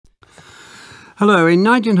Hello. In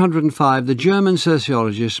 1905, the German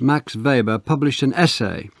sociologist Max Weber published an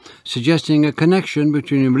essay suggesting a connection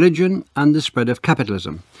between religion and the spread of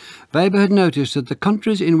capitalism. Weber had noticed that the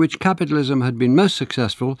countries in which capitalism had been most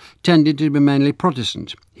successful tended to be mainly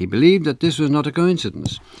Protestant. He believed that this was not a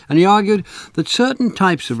coincidence, and he argued that certain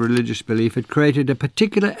types of religious belief had created a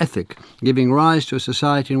particular ethic, giving rise to a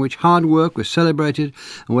society in which hard work was celebrated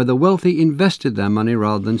and where the wealthy invested their money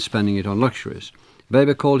rather than spending it on luxuries.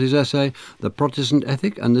 Weber called his essay The Protestant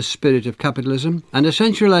Ethic and the Spirit of Capitalism, and a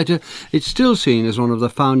century later it's still seen as one of the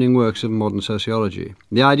founding works of modern sociology.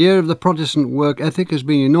 The idea of the Protestant work ethic has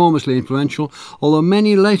been enormously influential, although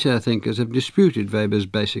many later thinkers have disputed Weber's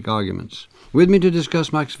basic arguments. With me to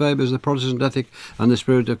discuss Max Weber's The Protestant Ethic and the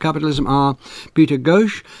Spirit of Capitalism are Peter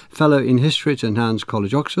Ghosh, Fellow in History at St Anne's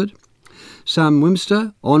College, Oxford, Sam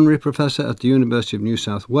Whimster, Honorary Professor at the University of New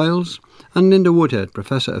South Wales, and Linda Woodhead,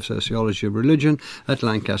 Professor of Sociology of Religion at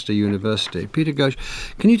Lancaster University. Peter Ghosh,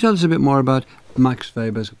 can you tell us a bit more about Max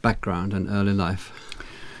Weber's background and early life?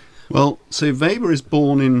 Well, so Weber is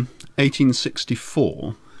born in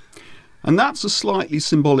 1864, and that's a slightly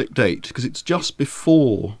symbolic date because it's just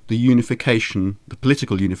before the unification, the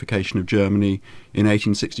political unification of Germany in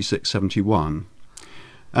 1866-71.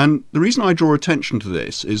 And the reason I draw attention to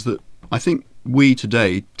this is that I think we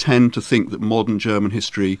today tend to think that modern German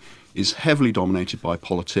history is heavily dominated by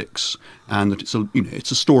politics and that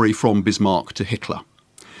it's a story from Bismarck to Hitler.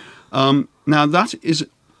 Now that is,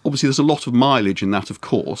 obviously there's a lot of mileage in that, of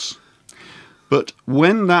course, but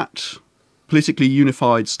when that politically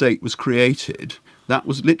unified state was created, that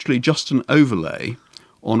was literally just an overlay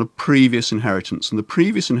on a previous inheritance, and the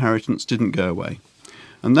previous inheritance didn't go away.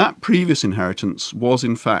 And that previous inheritance was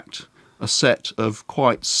in fact a set of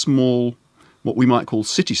quite small, what we might call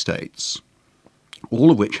city-states,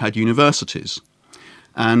 all of which had universities.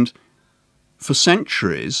 And for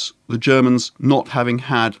centuries, the Germans, not having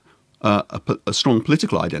had a strong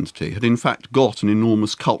political identity, had in fact got an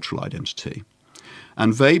enormous cultural identity.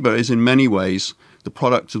 And Weber is in many ways the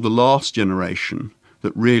product of the last generation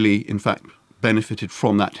that really, in fact, benefited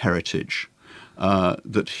from that heritage,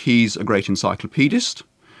 that he's a great encyclopedist.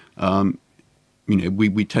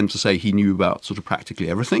 We tend to say he knew about sort of practically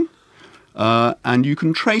everything. And you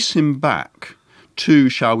can trace him back to,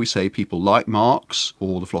 shall we say, people like Marx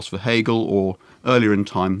or the philosopher Hegel, or earlier in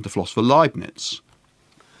time, the philosopher Leibniz.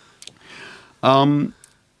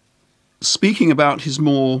 Speaking about his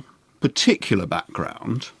more particular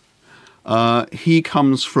background, he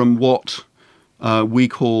comes from what we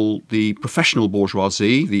call the professional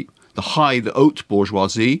bourgeoisie, the haute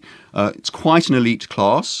bourgeoisie. It's quite an elite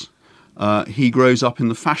class. He grows up in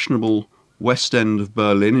the fashionable West End of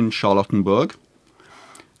Berlin in Charlottenburg,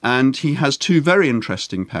 and he has two very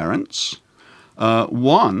interesting parents.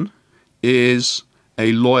 One is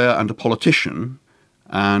a lawyer and a politician,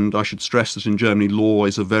 and I should stress that in Germany law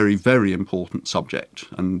is a very, very important subject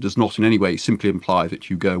and does not in any way simply imply that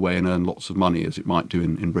you go away and earn lots of money as it might do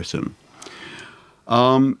in Britain.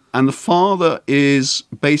 And the father is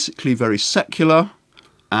basically very secular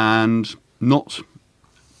and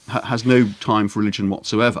has no time for religion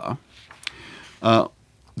whatsoever.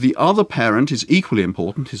 The other parent is equally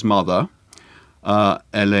important, his mother,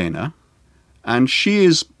 Elena, and she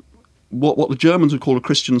is what the Germans would call a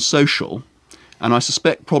Christian social, and I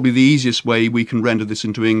suspect probably the easiest way we can render this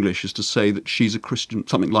into English is to say that she's a Christian,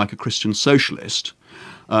 something like a Christian socialist.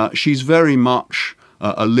 She's very much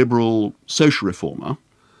a liberal social reformer,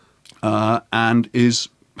 and is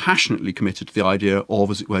passionately committed to the idea of,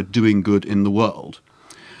 as it were, doing good in the world.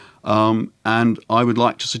 And I would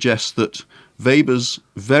like to suggest that Weber's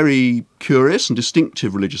very curious and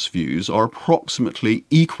distinctive religious views are approximately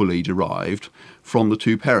equally derived from the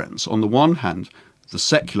two parents. On the one hand, the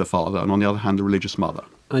secular father, and on the other hand, the religious mother.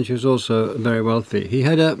 And she was also very wealthy. He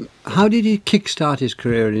had how did he kickstart his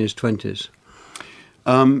career in his 20s?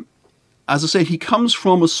 As I say, he comes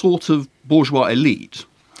from a sort of bourgeois elite.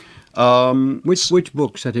 Which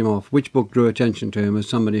book set him off? Which book drew attention to him as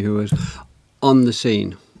somebody who was on the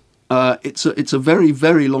scene? It's a very,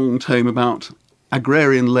 very long tome about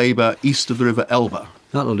agrarian labour east of the River Elbe.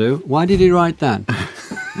 That'll do. Why did he write that?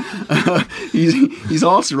 He's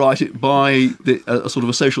asked to write it by a sort of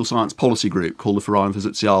a social science policy group called the Verein für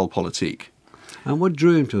Sozialpolitik. And what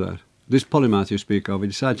drew him to that? This polymath you speak of, he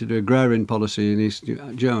decided to do agrarian policy in East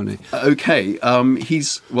Germany. Okay,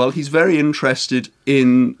 he's very interested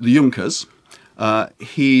in the Junkers.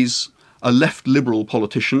 He's a left liberal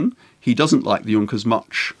politician. He doesn't like the Junkers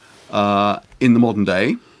much in the modern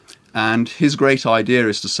day, and his great idea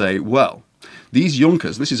is to say, well, these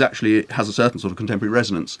Junkers, this is actually has a certain sort of contemporary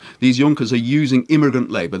resonance. These Junkers are using immigrant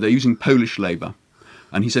labour. They're using Polish labour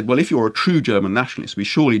And he said, well, if you're a true German nationalist, we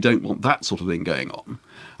surely don't want that sort of thing going on.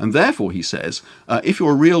 And therefore, he says, if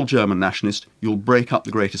you're a real German nationalist, you'll break up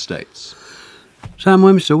the great estates. Sam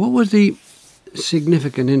Whimster, what was the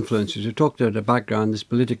significant influences? We talked about the background, this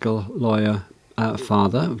political lawyer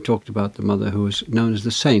father. We've talked about the mother who was known as the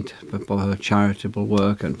saint for her charitable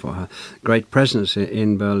work and for her great presence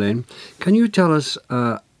in Berlin. Can you tell us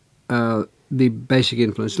the basic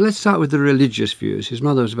influence? Let's start with the religious views. His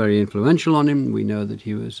mother was very influential on him. We know that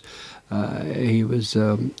he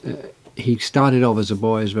started off as a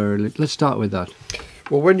boy as very. Let's start with that.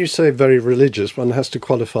 Well, when you say very religious, one has to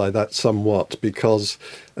qualify that somewhat because,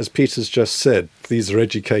 as Peter's just said, these are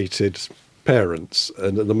educated parents,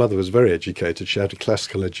 and the mother was very educated. She had a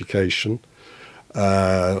classical education,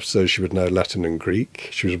 so she would know Latin and Greek.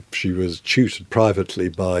 She was tutored privately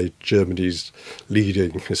by Germany's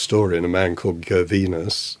leading historian, a man called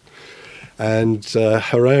Gervinus, and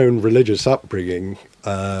her own religious upbringing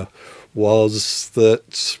was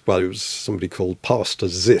that, well, it was somebody called Pastor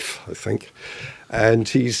Ziff, I think. And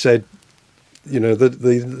he said, you know,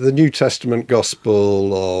 the New Testament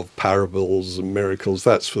gospel of parables and miracles,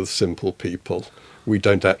 that's for the simple people. We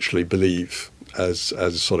don't actually believe, as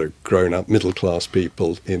sort of grown-up middle-class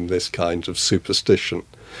people, in this kind of superstition.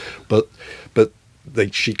 But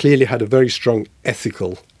she clearly had a very strong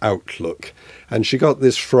ethical outlook. And she got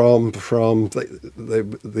this from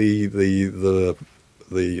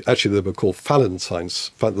actually they were called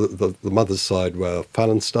Fallensteins. The mother's side were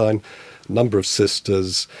Fallenstein, a number of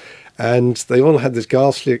sisters, and they all had this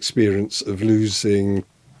ghastly experience of losing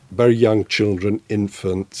very young children,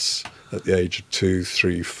 infants, at the age of 2,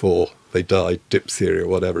 3, 4. They died, diphtheria or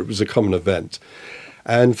whatever. It was a common event.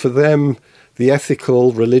 And for them, the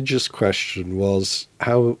ethical, religious question was,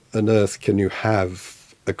 how on earth can you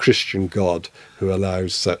have a Christian God who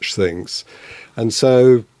allows such things? And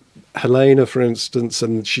so Helena, for instance,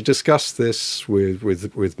 and she discussed this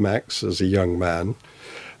with Max as a young man,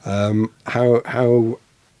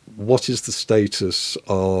 what is the status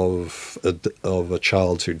of a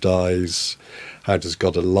child who dies? How does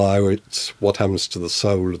God allow it? What happens to the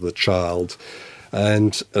soul of the child?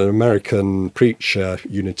 And an American preacher,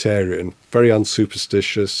 Unitarian, very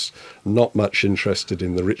unsuperstitious, not much interested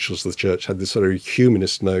in the rituals of the church, had this very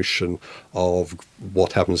humanist notion of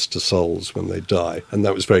what happens to souls when they die. And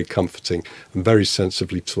that was very comforting and very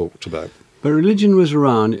sensibly talked about. But religion was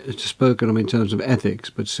around, it's spoken of in terms of ethics,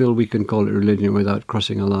 but still we can call it religion without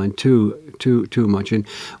crossing a line too much. And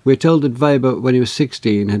we're told that Weber, when he was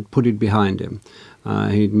 16, had put it behind him.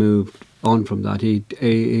 He'd moved on from that.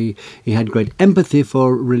 He had great empathy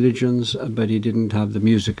for religions, but he didn't have the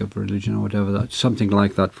music of religion or whatever, that something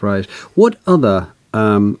like that phrase. What other,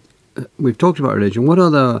 we've talked about religion, what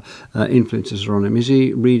other influences are on him? Is he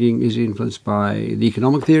influenced by the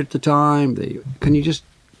economic theory at the time? Can you just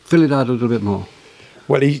fill it out a little bit more?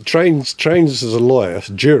 Well, he trains as a lawyer,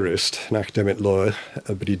 jurist, an academic lawyer,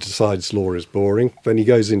 but he decides law is boring. Then he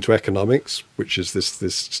goes into economics, which is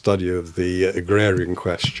this study of the agrarian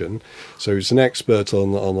question. So he's an expert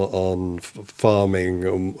on farming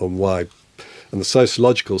and why, and the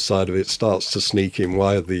sociological side of it starts to sneak in.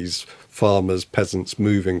 Why are these farmers, peasants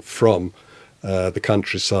moving from the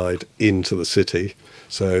countryside into the city?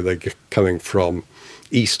 So they're coming from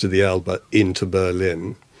east of the Elbe into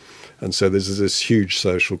Berlin. And so there's this huge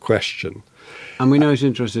social question. And we know he's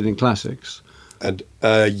interested in classics. And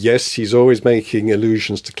yes, he's always making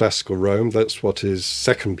allusions to classical Rome. That's what his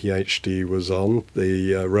second PhD was on,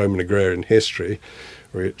 the Roman agrarian history,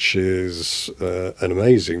 which is an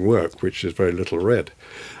amazing work, which is very little read.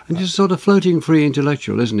 And he's a sort of floating free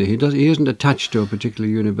intellectual, isn't he? He isn't attached to a particular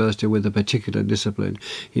university with a particular discipline.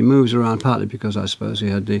 He moves around partly because I suppose he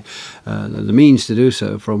had the means to do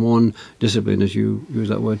so from one discipline, as you use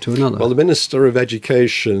that word, to another. Well, the Minister of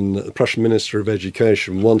Education, the Prussian Minister of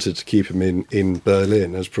Education, wanted to keep him in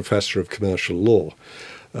Berlin as Professor of Commercial Law.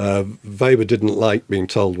 Weber didn't like being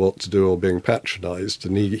told what to do or being patronised,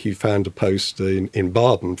 and he found a post in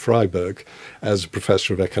Baden, Freiburg, as a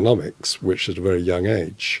Professor of Economics, which at a very young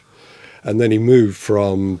age. And then he moved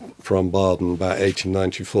from Baden about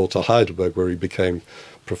 1894 to Heidelberg, where he became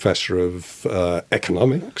Professor of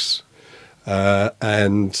Economics.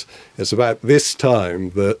 And it's about this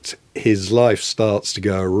time that his life starts to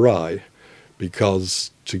go awry,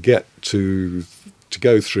 because to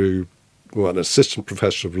go through an assistant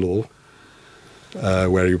professor of law,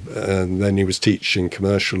 and then he was teaching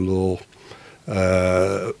commercial law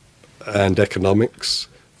and economics,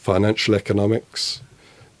 financial economics,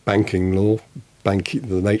 banking law,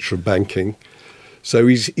 the nature of banking. So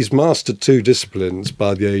he's mastered two disciplines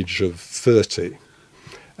by the age of 30,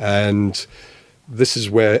 and this is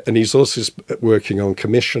where, and he's also working on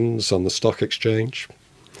commissions on the stock exchange,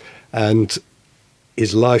 and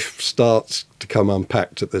his life starts to come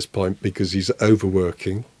unpacked at this point because he's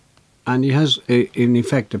overworking. And he has, in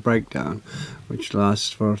effect, a breakdown, which lasts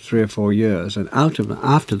for 3 or 4 years. And after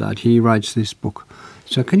that, he writes this book.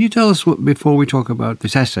 So can you tell us, before we talk about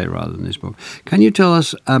this essay rather than this book, can you tell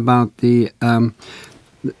us about the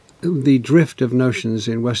drift of notions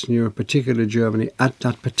in Western Europe, particularly Germany, at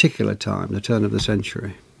that particular time, the turn of the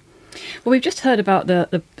century? Well, we've just heard about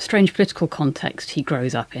the strange political context he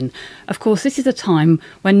grows up in. Of course, this is a time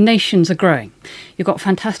when nations are growing. You've got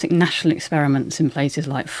fantastic national experiments in places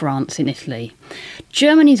like France, in Italy.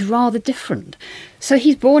 Germany's rather different. So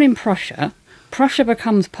he's born in Prussia. Prussia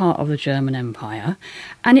becomes part of the German Empire,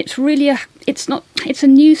 and it's really it's a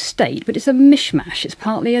new state, but it's a mishmash. It's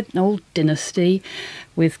partly an old dynasty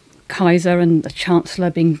with Kaiser and the Chancellor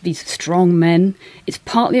being these strong men. It's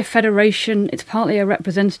partly a federation, it's partly a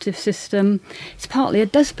representative system, it's partly a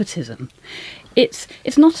despotism. It's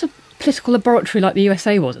not a political laboratory like the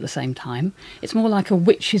USA was at the same time. It's more like a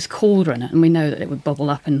witch's cauldron, and we know that it would bubble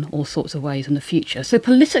up in all sorts of ways in the future. So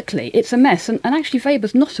politically, it's a mess, and actually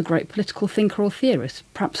Weber's not a great political thinker or theorist,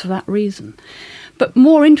 perhaps for that reason. But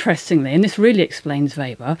more interestingly, and this really explains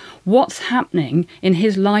Weber, what's happening in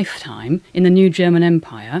his lifetime in the new German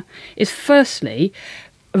Empire is firstly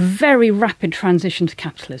a very rapid transition to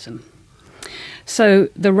capitalism. So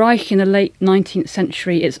the Reich in the late 19th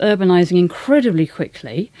century, it's urbanising incredibly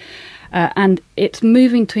quickly, and it's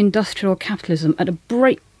moving to industrial capitalism at a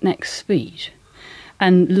breakneck speed,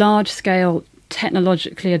 and large-scale,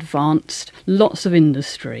 technologically advanced, lots of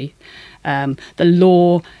industry. The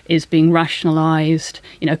law is being rationalised,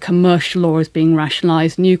 commercial law is being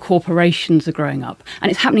rationalised, new corporations are growing up,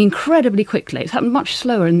 and it's happening incredibly quickly. It's happened much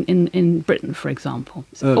slower in Britain, for example.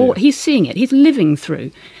 He's seeing it, he's living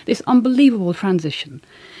through this unbelievable transition.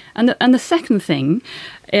 And the second thing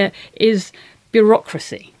is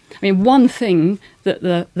bureaucracy. I mean, one thing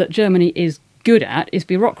that Germany is good at is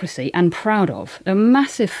bureaucracy, and proud of. A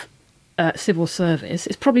massive civil service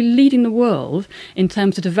is probably leading the world in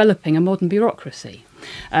terms of developing a modern bureaucracy.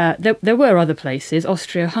 There were other places.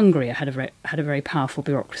 Austria-Hungary had a very powerful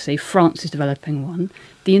bureaucracy. France is developing one,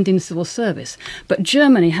 the Indian civil service. But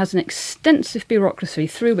Germany has an extensive bureaucracy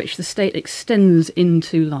through which the state extends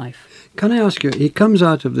into life. Can I ask you, he comes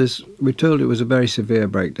out of this, we're told it was a very severe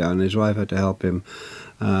breakdown, his wife had to help him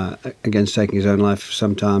against taking his own life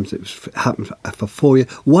sometimes. It happened for 4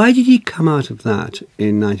 years. Why did he come out of that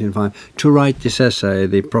in 1905 to write this essay,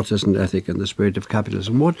 The Protestant Ethic and the Spirit of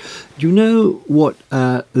Capitalism? Do you know what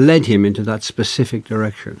led him into that specific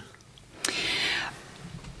direction?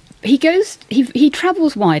 He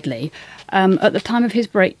travels widely. At the time of his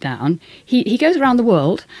breakdown, he goes around the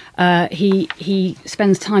world. He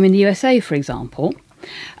spends time in the USA, for example,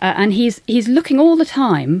 and he's looking all the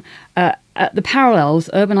time at the parallels: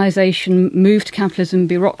 urbanisation, move to capitalism,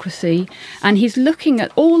 bureaucracy, and he's looking at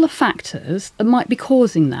all the factors that might be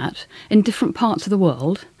causing that in different parts of the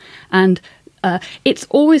world. And it's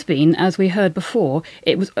always been, as we heard before,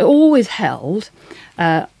 it was always held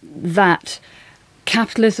that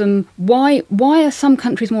capitalism, why are some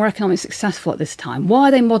countries more economically successful at this time? Why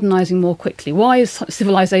are they modernising more quickly? Why is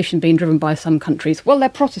civilization being driven by some countries? Well, they're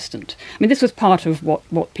Protestant. I mean, this was part of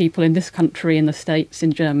what people in this country, in the States,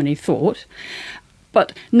 in Germany thought.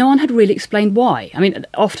 But no one had really explained why. I mean,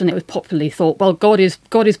 often it was popularly thought, well, God is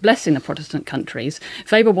blessing the Protestant countries.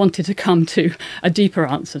 Weber wanted to come to a deeper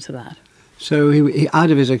answer to that. So he, out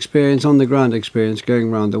of his experience, on-the-ground experience,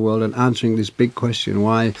 going around the world and answering this big question,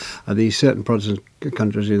 why are these certain Protestant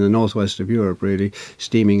countries in the northwest of Europe really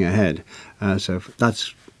steaming ahead? So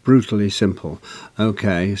that's brutally simple.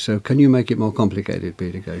 Okay, so can you make it more complicated,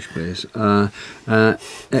 Peter Ghosh, please?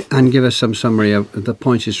 And give us some summary of the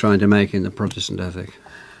points he's trying to make in the Protestant Ethic.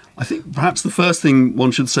 I think perhaps the first thing one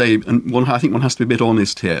should say, and I think one has to be a bit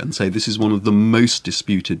honest here and say this is one of the most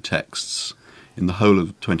disputed texts in the whole of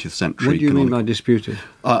the 20th century. What do you mean by disputed?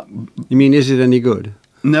 You mean, is it any good?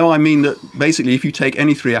 No, I mean that basically if you take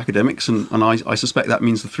any three academics, and I suspect that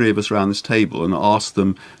means the three of us around this table, and ask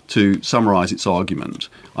them to summarise its argument,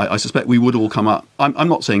 I suspect we would all come up, I'm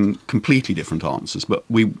not saying completely different answers, but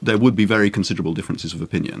there would be very considerable differences of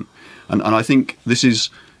opinion. And I think this is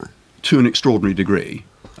to an extraordinary degree.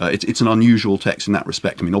 It's an unusual text in that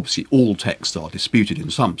respect. I mean, obviously all texts are disputed in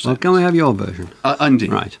some sense. Well, can we have your version?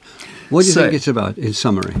 Indeed. Right. What do you think it's about, in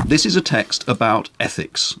summary? This is a text about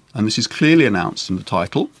ethics, and this is clearly announced in the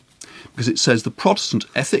title, because it says the Protestant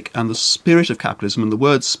ethic and the spirit of capitalism, and the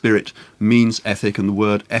word spirit means ethic, and the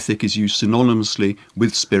word ethic is used synonymously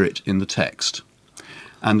with spirit in the text.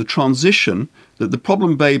 And the transition that the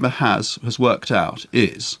problem Weber has worked out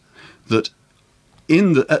is that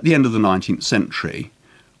at the end of the 19th century,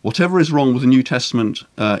 whatever is wrong with the New Testament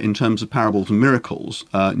in terms of parables and miracles,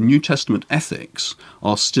 New Testament ethics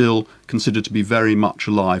are still considered to be very much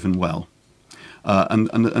alive and well. And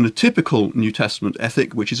a typical New Testament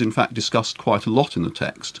ethic, which is in fact discussed quite a lot in the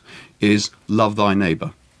text, is love thy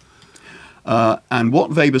neighbour. And what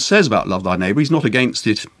Weber says about love thy neighbour, he's not against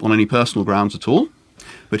it on any personal grounds at all,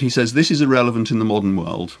 but he says this is irrelevant in the modern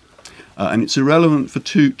world. And it's irrelevant for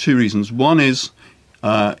two reasons. One is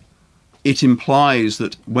it implies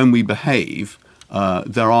that when we behave,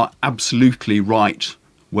 there are absolutely right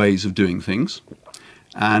ways of doing things.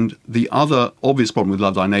 And the other obvious problem with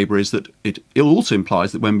love thy neighbour is that it also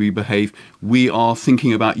implies that when we behave, we are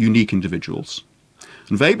thinking about unique individuals.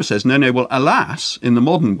 And Weber says, no, well, alas, in the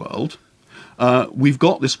modern world, we've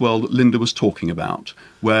got this world that Linda was talking about,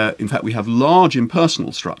 where, in fact, we have large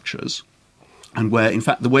impersonal structures, and where, in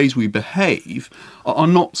fact, the ways we behave are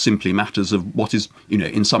not simply matters of what is,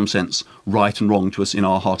 in some sense, right and wrong to us in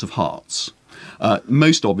our heart of hearts.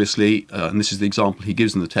 Most obviously, and this is the example he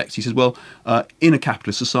gives in the text, he says, well, in a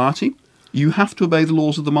capitalist society, you have to obey the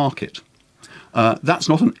laws of the market. That's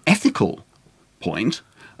not an ethical point,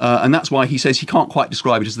 and that's why he says he can't quite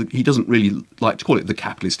describe it as he doesn't really like to call it the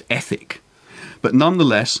capitalist ethic. But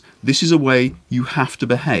nonetheless, this is a way you have to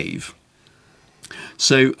behave.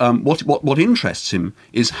 So what interests him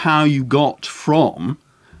is how you got from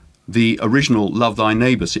the original love thy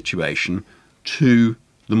neighbour situation to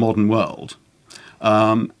the modern world.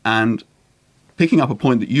 And picking up a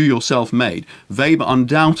point that you yourself made, Weber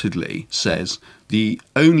undoubtedly says the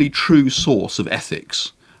only true source of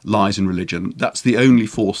ethics lies in religion. That's the only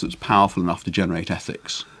force that's powerful enough to generate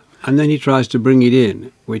ethics. And then he tries to bring it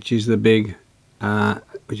in, which is the big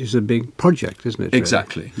project, isn't it? Really?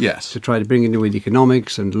 Exactly, yes. To try to bring it in with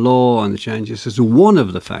economics and law and the changes as one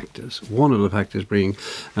of the factors bringing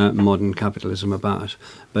modern capitalism about,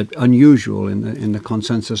 but unusual in the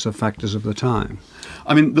consensus of factors of the time.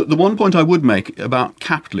 I mean, the one point I would make about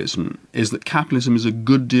capitalism is that capitalism is a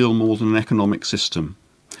good deal more than an economic system.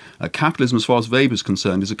 Capitalism, as far as Weber's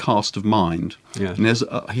concerned, is a cast of mind. Yes.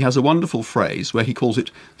 And he has a wonderful phrase where he calls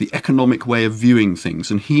it the economic way of viewing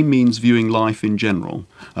things, and he means viewing life in general,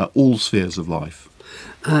 all spheres of life.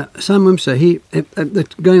 Sam Whimster,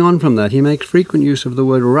 going on from that, he makes frequent use of the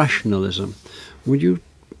word rationalism. Would you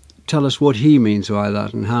tell us what he means by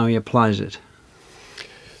that and how he applies it?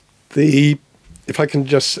 If I can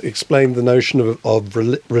just explain the notion of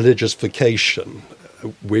religious vocation,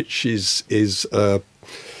 which is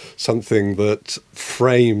something that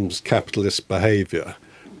frames capitalist behaviour,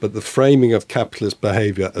 but the framing of capitalist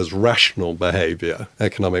behaviour as rational behaviour,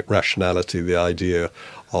 economic rationality, the idea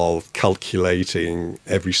of calculating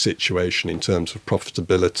every situation in terms of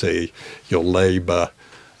profitability, your labour,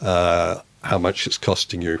 how much it's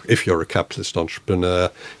costing you. If you're a capitalist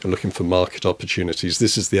entrepreneur, you're looking for market opportunities.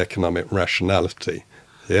 This is the economic rationality.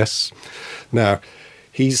 Yes? Now,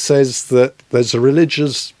 he says that there's a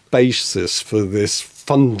religious basis for this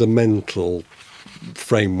fundamental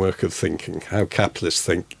framework of thinking, how capitalists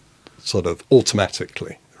think sort of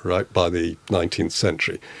automatically, right, by the 19th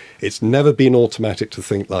century. It's never been automatic to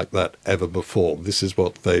think like that ever before. This is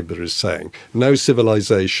what Weber is saying. No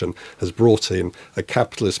civilization has brought in a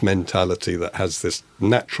capitalist mentality that has this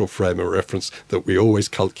natural frame of reference that we always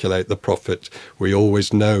calculate the profit, we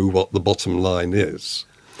always know what the bottom line is.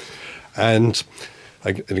 And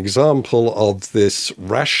an example of this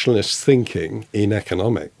rationalist thinking in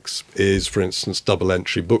economics is, for instance,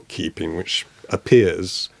 double-entry bookkeeping, which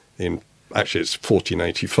appears in, actually it's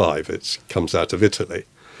 1485, it comes out of Italy.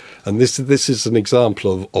 And this is an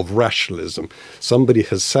example of rationalism. Somebody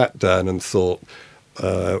has sat down and thought,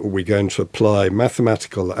 we're going to apply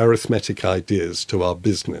mathematical, arithmetic ideas to our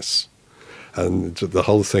business. And the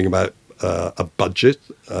whole thing about a budget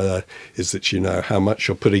is that you know how much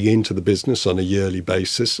you're putting into the business on a yearly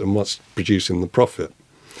basis and what's producing the profit.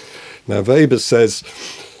 Now, Weber says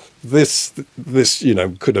this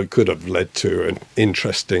could have led to an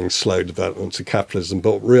interesting slow development of capitalism,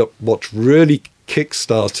 but what really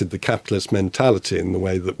kick-started the capitalist mentality in the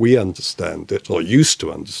way that we understand it, or used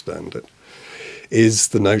to understand it, is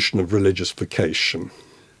the notion of religious vocation.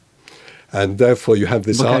 And therefore you have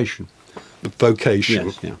this vocation.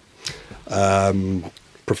 Yes, yeah.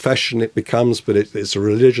 Profession it becomes, but it's a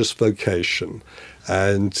religious vocation.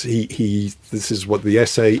 And this is what the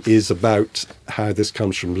essay is about, how this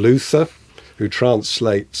comes from Luther, who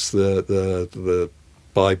translates the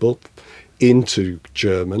Bible into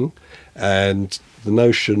German, and the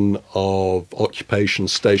notion of occupation,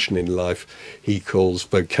 station in life, he calls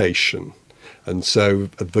vocation. And so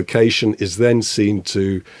a vocation is then seen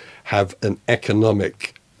to have an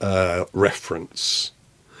economic reference.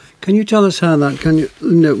 Can you tell us how that? Can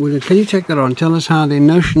you take that on? Tell us how the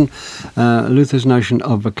notion, Luther's notion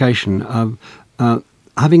of vocation, of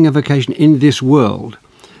having a vocation in this world,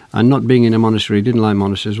 and not being in a monastery. He didn't like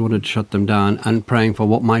monasteries, wanted to shut them down, and praying for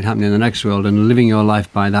what might happen in the next world and living your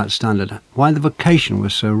life by that standard. Why the vocation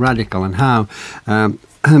was so radical, and how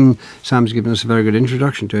Sam's given us a very good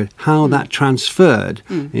introduction to it, how that transferred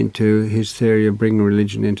into his theory of bringing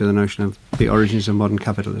religion into the notion of the origins of modern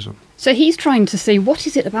capitalism. So he's trying to see what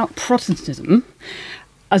is it about Protestantism,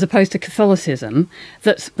 as opposed to Catholicism,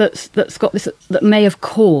 that's got this, that may have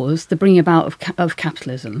caused the bringing about of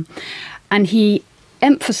capitalism, and he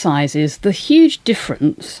emphasises the huge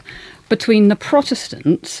difference between the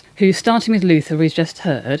Protestants who, starting with Luther, we've just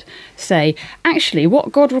heard, say, actually,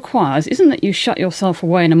 what God requires isn't that you shut yourself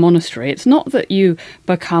away in a monastery. It's not that you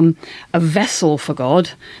become a vessel for God,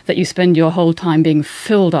 that you spend your whole time being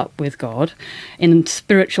filled up with God in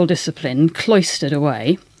spiritual discipline, cloistered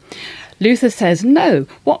away. Luther says, no,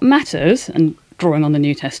 what matters, and drawing on the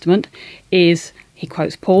New Testament, is, he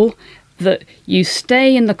quotes Paul, that you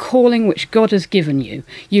stay in the calling which God has given you.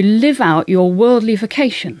 You live out your worldly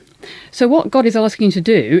vocation. So what God is asking you to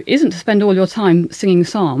do isn't to spend all your time singing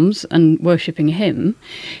psalms and worshipping him.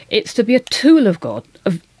 It's to be a tool of God,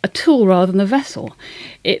 a tool rather than a vessel.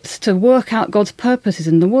 It's to work out God's purposes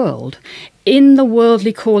in the world, in the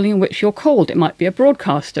worldly calling in which you're called. It might be a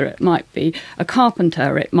broadcaster, it might be a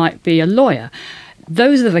carpenter, it might be a lawyer.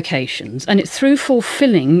 Those are the vocations, and it's through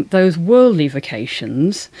fulfilling those worldly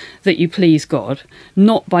vocations that you please God,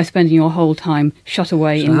 not by spending your whole time shut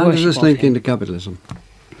away in worship. How does this link into capitalism?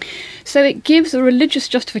 So it gives a religious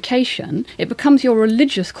justification. It becomes your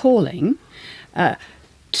religious calling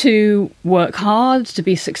to work hard, to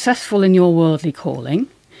be successful in your worldly calling.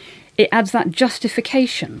 It adds that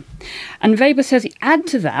justification. And Weber says, add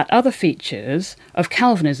to that other features of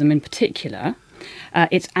Calvinism in particular.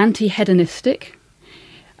 It's anti-hedonistic.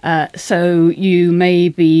 So you may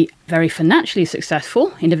be very financially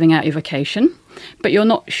successful in living out your vocation, but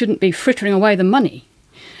shouldn't be frittering away the money.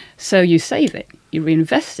 So you save it, you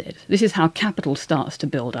reinvest it. This is how capital starts to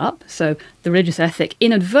build up. So the religious ethic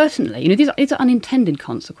inadvertently, these are unintended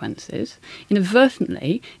consequences.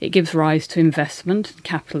 Inadvertently, it gives rise to investment,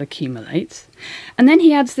 capital accumulates. And then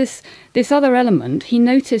he adds this other element. He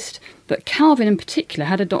noticed that Calvin in particular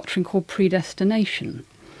had a doctrine called predestination.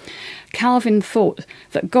 Calvin thought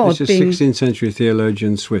that God This is 16th century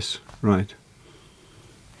theologian Swiss, right?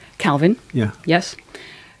 Calvin? Yeah. Yes.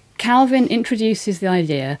 Calvin introduces the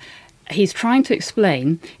idea, he's trying to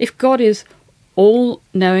explain, if God is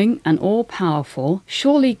all-knowing and all-powerful,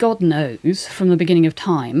 surely God knows from the beginning of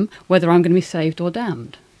time whether I'm going to be saved or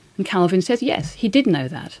damned. And Calvin says, yes, he did know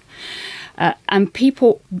that.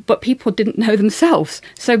 But people didn't know themselves.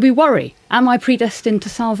 So we worry, am I predestined to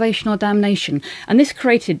salvation or damnation? And this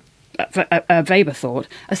created, Weber thought,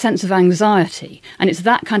 a sense of anxiety. And it's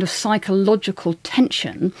that kind of psychological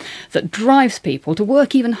tension that drives people to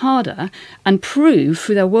work even harder and prove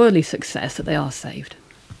through their worldly success that they are saved.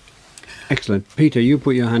 Excellent. Peter, you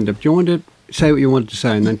put your hand up. Do you want to say what you wanted to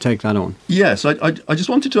say and then take that on? Yes, I just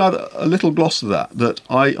wanted to add a little gloss to that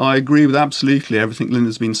I agree with absolutely everything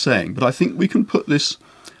Linda's been saying, but I think we can put this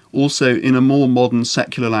also in a more modern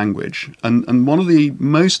secular language. And one of the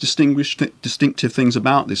most distinctive things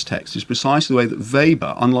about this text is precisely the way that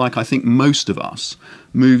Weber, unlike I think most of us,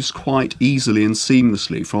 moves quite easily and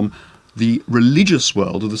seamlessly from the religious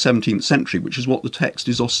world of the 17th century, which is what the text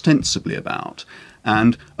is ostensibly about,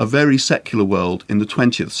 and a very secular world in the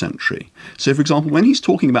 20th century. So, for example, when he's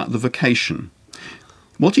talking about the vocation,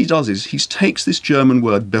 what he does is he takes this German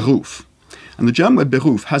word Beruf, and the German word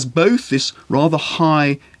Beruf has both this rather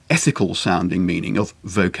high ethical sounding meaning of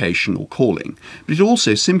vocation or calling, but it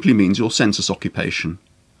also simply means your census occupation.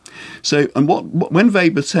 So, and when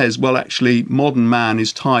Weber says, well, actually, modern man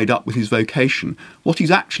is tied up with his vocation, what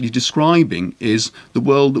he's actually describing is the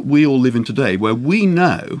world that we all live in today, where we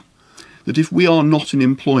know that if we are not in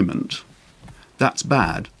employment, that's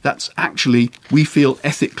bad. That's actually, we feel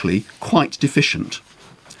ethically quite deficient.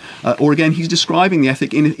 Or again, he's describing the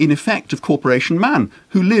ethic in effect of corporation man,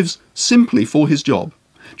 who lives simply for his job.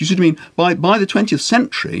 Do you see what I mean? By the 20th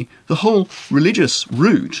century, the whole religious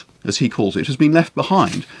route, as he calls it, has been left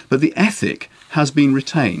behind, but the ethic has been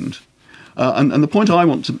retained. And the point I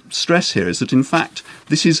want to stress here is that, in fact,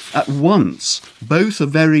 this is at once both a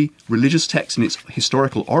very religious text in its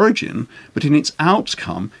historical origin, but in its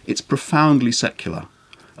outcome, it's profoundly secular,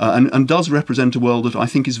 and does represent a world that I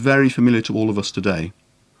think is very familiar to all of us today.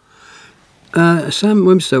 Sam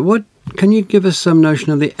Whimster, can you give us some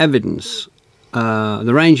notion of the evidence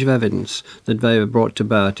the range of evidence that Weber brought to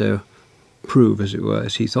bear to prove, as it were,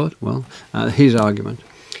 as he thought, his argument?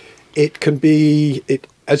 It can be,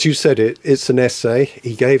 as you said, it's an essay.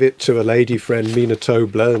 He gave it to a lady friend, Mina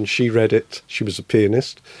Tobler, and she read it. She was a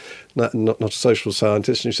pianist, not a social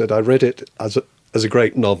scientist, and she said, I read it as a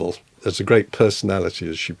great novel, as a great personality,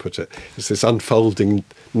 as she put it. It's this unfolding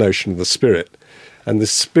notion of the spirit. And the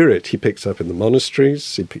spirit he picks up in the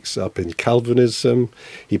monasteries, he picks it up in Calvinism,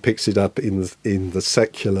 he picks it up in the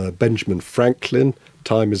secular Benjamin Franklin,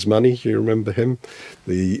 Time is Money, you remember him?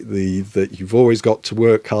 That you've always got to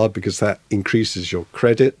work hard because that increases your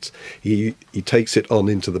credit. He takes it on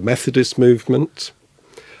into the Methodist movement,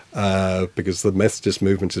 because the Methodist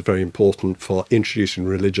movement is very important for introducing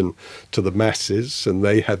religion to the masses, and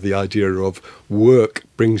they have the idea of work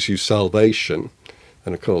brings you salvation.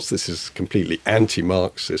 And of course, this is completely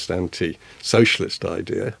anti-Marxist, anti-socialist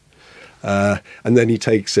idea. And then he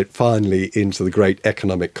takes it finally into the great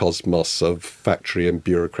economic cosmos of factory and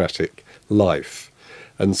bureaucratic life.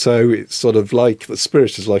 And so it's sort of like the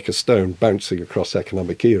spirit is like a stone bouncing across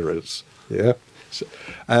economic eras. Yeah.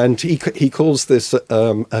 And he calls this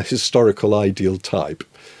a historical ideal type,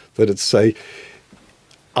 that it's say,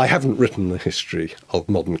 I haven't written the history of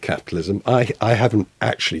modern capitalism. I haven't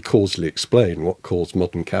actually causally explained what caused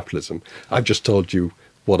modern capitalism. I've just told you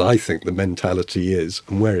what I think the mentality is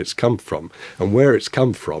and where it's come from. And where it's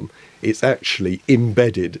come from, it's actually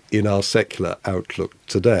embedded in our secular outlook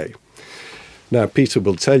today. Now, Peter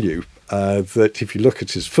will tell you that if you look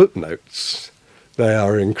at his footnotes, they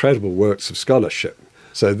are incredible works of scholarship.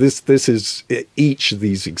 So this is each of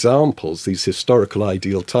these examples, these historical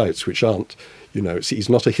ideal types, which aren't, he's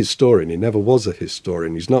not a historian. He never was a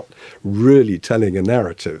historian. He's not really telling a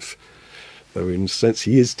narrative, though in a sense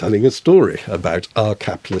he is telling a story about our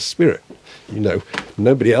capitalist spirit.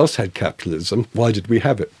 Nobody else had capitalism. Why did we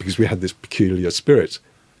have it? Because we had this peculiar spirit.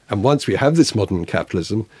 And once we have this modern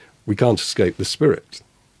capitalism, we can't escape the spirit.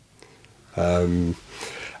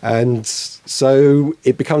 And so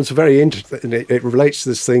it becomes very interesting. It relates to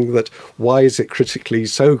this thing that why is it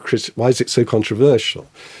so controversial?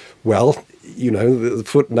 Well, the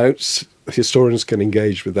footnotes, historians can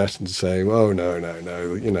engage with that and say, oh, no,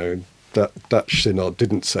 that Dutch synod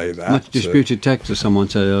didn't say that. Much disputed text, as someone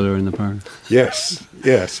said earlier in the program. Yes.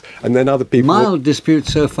 And then other people... Mild dispute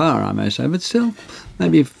so far, I may say, but still,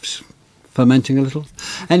 maybe fermenting a little.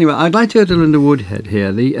 Anyway, I'd like to go to Linda Woodhead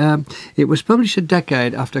here. It was published a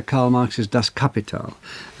decade after Karl Marx's Das Kapital.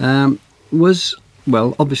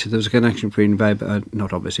 Obviously there was a connection between Weber,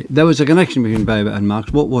 there was a connection between Weber and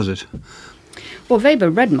Marx. What was it? Well, Weber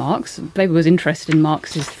read Marx. Weber was interested in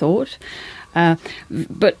Marx's thought.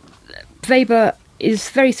 But Weber is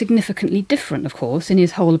very significantly different, of course, in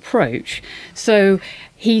his whole approach. So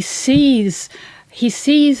he sees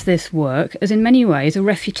this work as in many ways a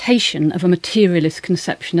refutation of a materialist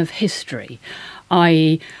conception of history,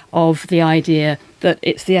 i.e. of the idea that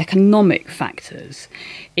it's the economic factors,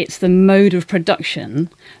 it's the mode of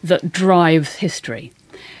production that drives history.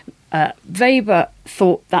 Weber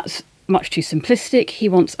thought that's much too simplistic. He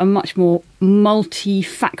wants a much more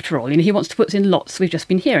multifactorial. He wants to put in lots we've just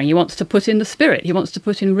been hearing. He wants to put in the spirit. He wants to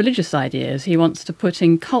put in religious ideas. He wants to put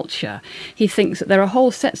in culture. He thinks that there are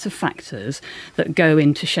whole sets of factors that go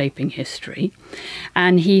into shaping history.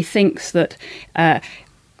 And he thinks that a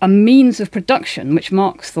means of production, which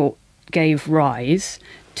Marx thought gave rise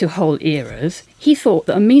to whole eras, he thought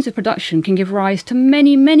that a means of production can give rise to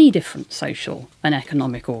many, many different social and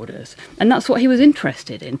economic orders. And that's what he was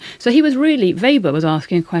interested in. So Weber was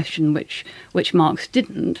asking a question which Marx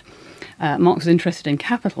didn't. Marx was interested in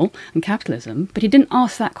capital and capitalism, but he didn't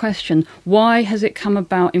ask that question, why has it come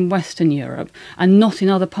about in Western Europe and not in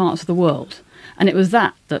other parts of the world? And it was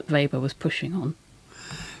that Weber was pushing on.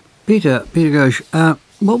 Peter Ghosh,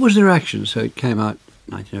 what was the reaction? So it came out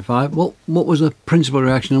 1905. What was the principal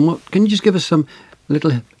reaction, and can you just give us some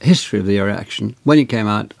little history of the reaction when it came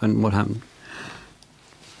out and what happened?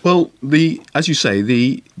 Well, as you say,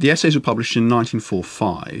 the essays were published in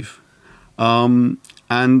 1945, and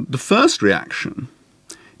the first reaction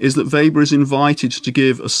is that Weber is invited to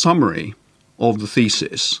give a summary of the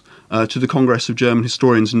thesis to the Congress of German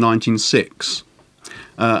Historians in 1906.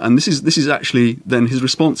 And this is actually, then his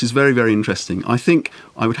response is very, very interesting. I think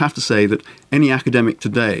I would have to say that any academic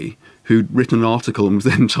today who'd written an article and was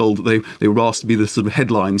then told that they were asked to be the sort of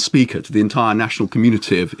headline speaker to the entire national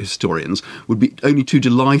community of historians would be only too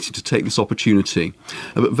delighted to take this opportunity.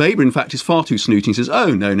 But Weber, in fact, is far too snooty. He says,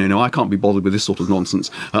 oh, no, I can't be bothered with this sort of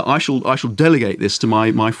nonsense. I shall delegate this to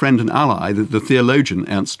my friend and ally, the theologian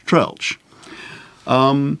Ernst Troeltsch.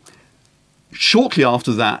 Shortly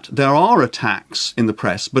after that, there are attacks in the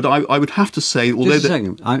press, but I would have to say, although... Just a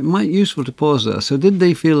second. It might be useful to pause there. So did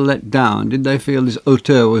they feel let down? Did they feel this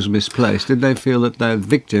auteur was misplaced? Did they feel that their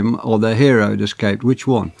victim or their hero had escaped? Which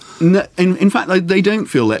one? No, in fact, they don't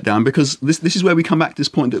feel let down, because this is where we come back to this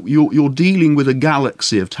point that you're dealing with a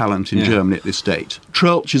galaxy of talent in Germany at this date.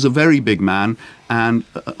 Troeltsch is a very big man, and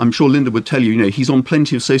I'm sure Linda would tell you, he's on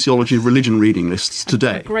plenty of sociology of religion reading lists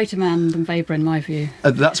today. A greater man than Weber, in my view.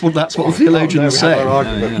 That's what the theologians say.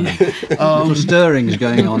 Little stirrings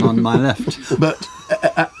going on my left. But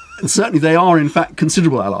certainly they are, in fact,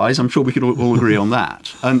 considerable allies. I'm sure we could all agree on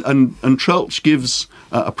that. And Troeltsch gives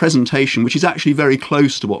a presentation which is actually very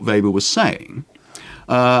close to what Weber was saying.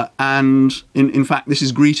 And in fact, this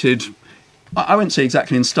is greeted, I won't say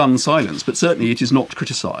exactly in stunned silence, but certainly it is not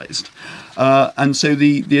criticised. And so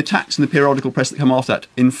the attacks in the periodical press that come after that,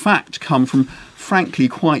 in fact, come from frankly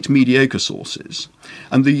quite mediocre sources.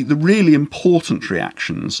 And the really important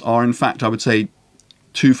reactions are, in fact, I would say,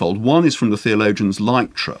 twofold. One is from the theologians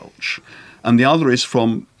like Troeltsch, and the other is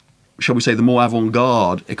from, shall we say, the more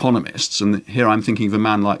avant-garde economists. And here I'm thinking of a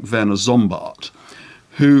man like Werner Sombart,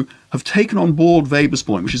 who have taken on board Weber's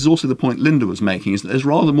point, which is also the point Linda was making, is that there's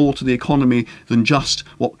rather more to the economy than just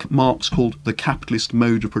what Marx called the capitalist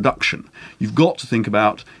mode of production. You've got to think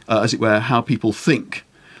about, as it were, how people think.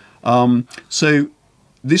 So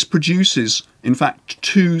this produces, in fact,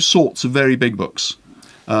 two sorts of very big books.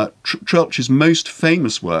 Troeltsch's most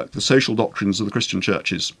famous work, The Social Doctrines of the Christian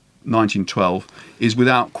Churches, 1912, is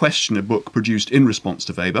without question a book produced in response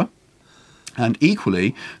to Weber. And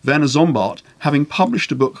equally, Werner Sombart, having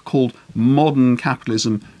published a book called Modern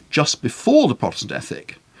Capitalism just before the Protestant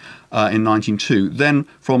Ethic in 1902, then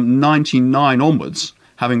from 1909 onwards,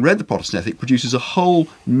 having read the Protestant Ethic, produces a whole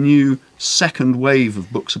new second wave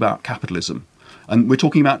of books about capitalism. And we're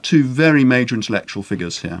talking about two very major intellectual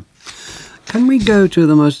figures here. Can we go to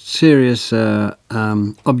the most serious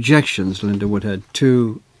objections, Linda Woodhead,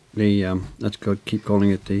 to the, keep calling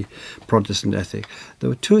it the Protestant ethic? There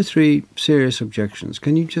were two or three serious objections.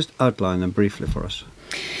 Can you just outline them briefly for us?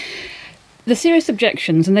 The serious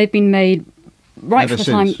objections, and they've been made right ever from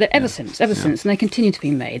the time, since. ever since, and they continue to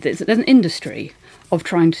be made. There's an industry of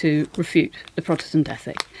trying to refute the Protestant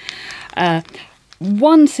ethic.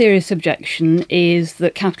 One serious objection is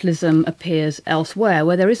that capitalism appears elsewhere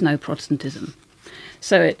where there is no Protestantism.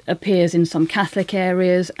 So it appears in some Catholic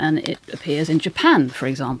areas and it appears in Japan, for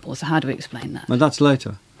example. So how do we explain that? But that's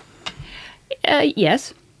later.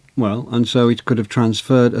 Yes. Well, and so it could have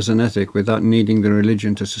transferred as an ethic without needing the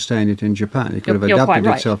religion to sustain it in Japan. It could have adapted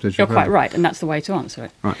itself to Japan. You're quite right, and that's the way to answer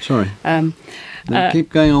it. Right, sorry.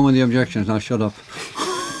 Keep going on with the objections. I'll shut up.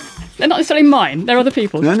 They're not necessarily mine. They're other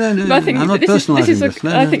people's. No. I think I'm not personalising this.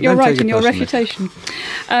 I think you're right in your refutation.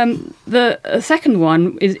 The second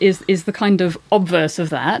one is the kind of obverse of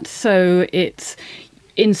that. So it's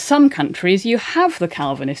in some countries you have the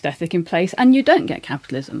Calvinist ethic in place and you don't get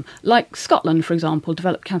capitalism. Like Scotland, for example,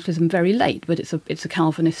 developed capitalism very late, but it's a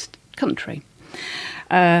Calvinist country.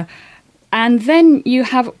 And then you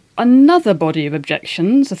have another body of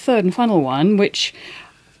objections, a third and final one, which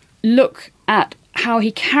look at how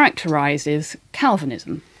he characterises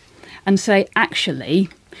Calvinism and say, actually,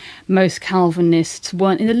 most Calvinists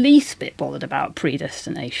weren't in the least bit bothered about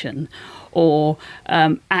predestination, or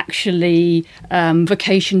actually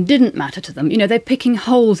vocation didn't matter to them. They're picking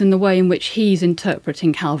holes in the way in which he's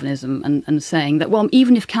interpreting Calvinism and saying that, well,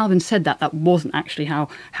 even if Calvin said that, that wasn't actually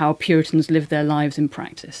how Puritans lived their lives in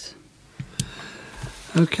practice.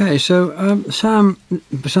 Okay, so Sam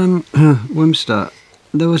Whimster,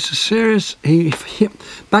 there was a series,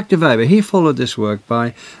 back to Weber, he followed this work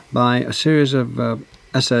by a series of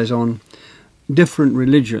essays on different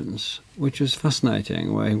religions, which is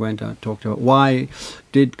fascinating, where he went out and talked about why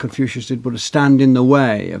did Confucius, did Buddha stand in the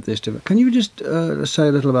way of this. Can you just say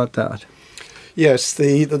a little about that? Yes,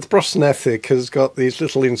 the Protestant ethic has got these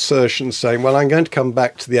little insertions saying, well, I'm going to come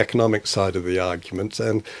back to the economic side of the argument,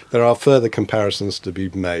 and there are further comparisons to be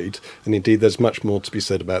made, and indeed there's much more to be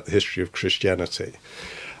said about the history of Christianity.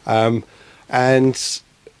 And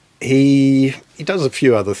he does a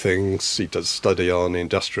few other things. He does study on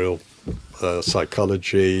industrial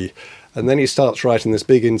psychology, and then he starts writing this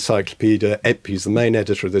big encyclopedia. He's the main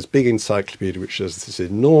editor of this big encyclopedia, which has this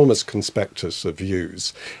enormous conspectus of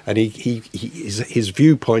views. And his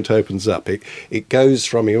viewpoint opens up. It goes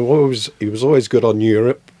from he was always good on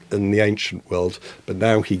Europe and the ancient world, but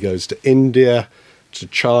now he goes to India, to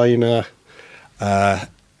China, to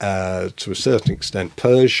a certain extent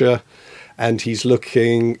Persia, and he's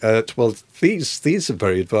looking at, well, these are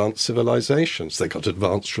very advanced civilizations. They've got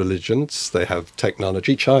advanced religions. They have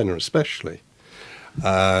technology, China especially.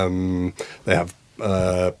 They have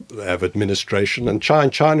administration, and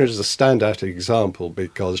China is a standout example,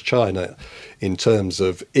 because China, in terms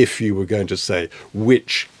of if you were going to say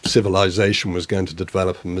which civilization was going to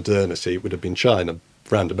develop in modernity, it would have been China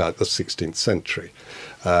round about the 16th century.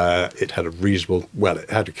 It had it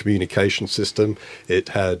had a communication system. It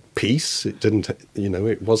had peace. It didn't,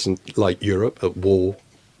 it wasn't like Europe at war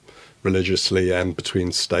religiously and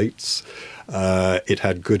between states. It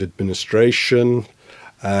had good administration.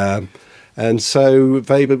 And so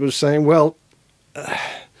Weber was saying,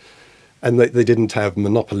 and they didn't have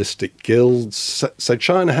monopolistic guilds. So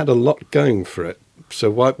China had a lot going for it.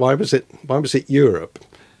 So why was it Europe?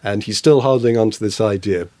 And he's still holding on to this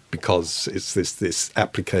idea because it's this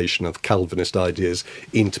application of Calvinist ideas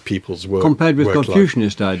into people's work. Compared with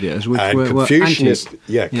Confucianist ideas, which were Confucianist,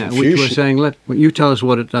 which were saying, you tell us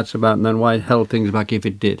what that's about, and then why it held things back if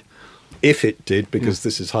it did. If it did, because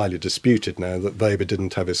this is highly disputed now, that Weber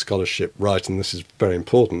didn't have his scholarship right, and this is very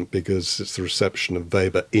important because it's the reception of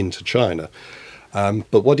Weber into China.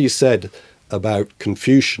 But what he said about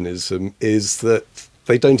Confucianism is that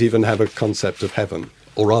they don't even have a concept of heaven.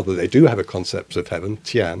 Or rather, they do have a concept of heaven,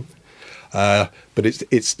 Tian, but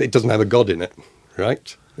it doesn't have a god in it,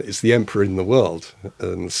 right? It's the emperor in the world,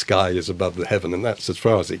 and the sky is above the heaven, and that's as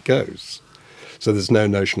far as it goes. So there's no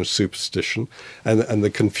notion of superstition, and the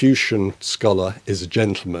Confucian scholar is a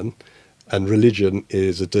gentleman, and religion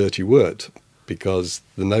is a dirty word, because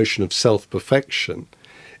the notion of self-perfection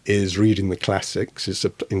is reading the classics. It's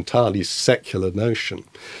an entirely secular notion.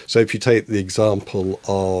 So if you take the example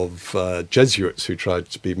of Jesuits who tried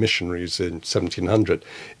to be missionaries in 1700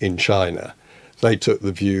 in China, they took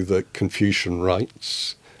the view that Confucian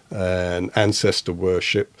rites and ancestor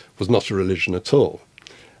worship was not a religion at all.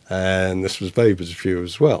 And this was Weber's view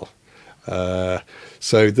as well.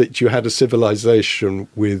 So that you had a civilization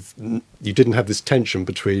you didn't have this tension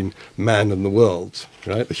between man and the world,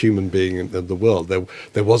 right? The human being and the world.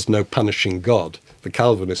 There was no punishing God. The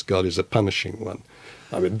Calvinist God is a punishing one.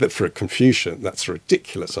 I mean, but for a Confucian, that's a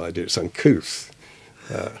ridiculous idea. It's uncouth.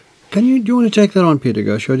 Do you want to take that on, Peter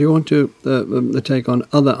Ghosh, or do you want to take on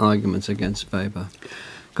other arguments against Weber?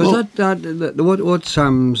 Because what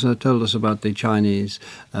Sam's told us about the Chinese,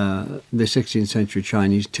 the 16th century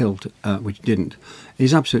Chinese tilt, which didn't,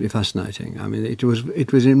 is absolutely fascinating. I mean, it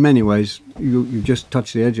was in many ways, you just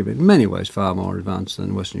touched the edge of it, in many ways far more advanced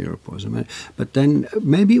than Western Europe was. But then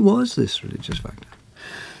maybe it was this religious factor.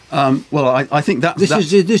 I think this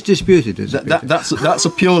is disputed. That's a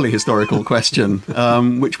purely historical question,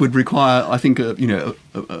 which would require, I think, an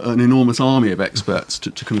enormous army of experts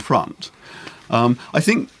to confront. I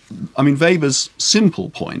think, Weber's simple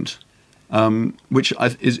point, which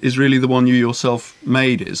is really the one you yourself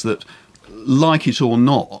made, is that, like it or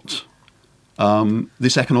not,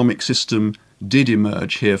 this economic system did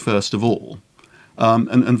emerge here first of all.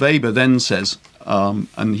 And Weber then says,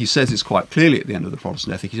 and he says this quite clearly at the end of the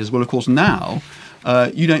Protestant Ethic, he says, well, of course, now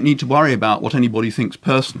you don't need to worry about what anybody thinks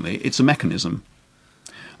personally. It's a mechanism.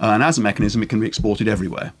 And as a mechanism, it can be exported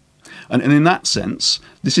everywhere. And in that sense,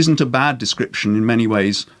 this isn't a bad description in many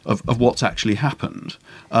ways of what's actually happened.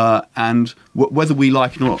 And whether we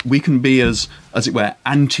like it or not, we can be as it were,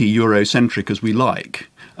 anti-Eurocentric as we like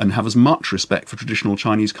and have as much respect for traditional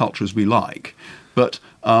Chinese culture as we like. But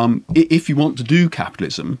if you want to do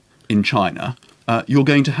capitalism in China, you're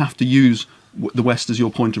going to have to use the West as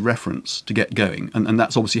your point of reference to get going. And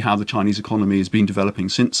that's obviously how the Chinese economy has been developing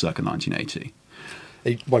since circa 1980.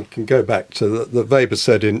 One can go back to the Weber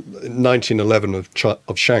said in 1911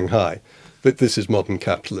 of Shanghai that this is modern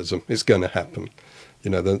capitalism. It's going to happen.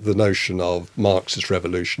 The notion of Marxist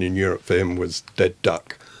revolution in Europe for him was dead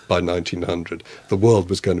duck by 1900. The world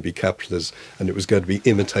was going to be capitalist, and it was going to be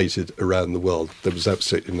imitated around the world. There was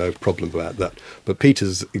absolutely no problem about that. But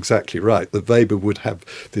Peter's exactly right, that Weber would have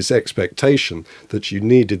this expectation that you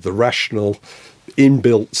needed the rational,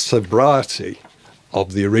 inbuilt sobriety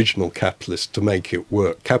of the original capitalist to make it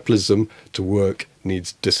work. Capitalism to work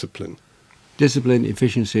needs discipline. Discipline,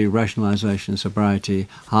 efficiency, rationalisation, sobriety,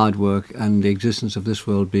 hard work, and the existence of this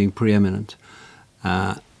world being preeminent.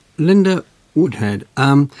 Linda Woodhead,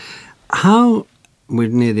 we're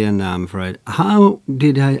near the end now, I'm afraid. How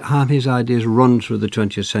did have his ideas run through the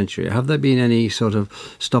 20th century? Have there been any sort of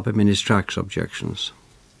stop him in his tracks objections?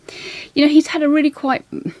 He's had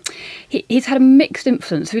he's had a mixed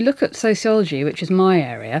influence. If we look at sociology, which is my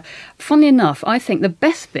area, funnily enough, I think the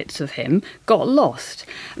best bits of him got lost.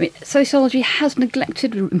 Sociology has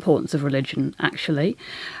neglected the importance of religion, actually,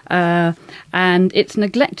 and it's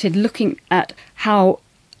neglected looking at how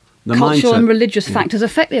cultural mindset. and religious factors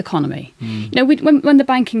affect the economy. You know, when the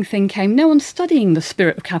banking thing came, no one's studying the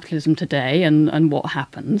spirit of capitalism today and what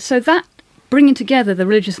happened. So that bringing together the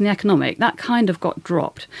religious and the economic, that kind of got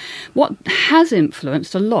dropped. What has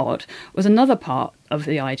influenced a lot was another part of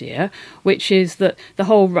the idea, which is that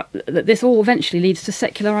that this all eventually leads to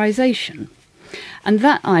secularization. And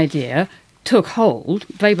that idea took hold.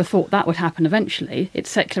 Weber thought that would happen eventually. It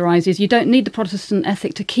secularizes. You don't need the Protestant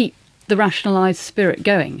ethic to keep the rationalised spirit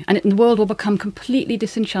going, and the world will become completely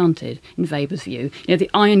disenchanted, in Weber's view. You know, the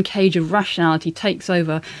iron cage of rationality takes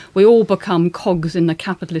over. We all become cogs in the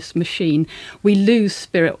capitalist machine. We lose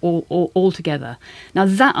spirit altogether. Now,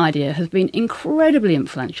 that idea has been incredibly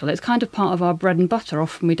influential. It's kind of part of our bread and butter.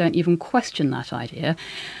 Often we don't even question that idea.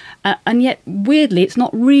 And yet, weirdly, it's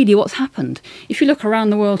not really what's happened. If you look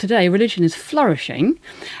around the world today, religion is flourishing,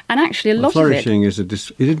 and actually a lot of it... Flourishing is a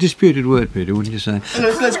disputed word, Peter, wouldn't you say?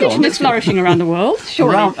 Let's go on. Religion is flourishing around the world,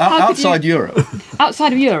 surely. Outside Europe.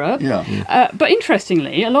 Outside of Europe. Yeah. But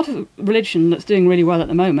interestingly, a lot of religion that's doing really well at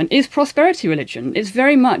the moment is prosperity religion. It's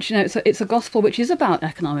very much, you know, it's a gospel which is about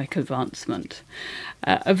economic advancement.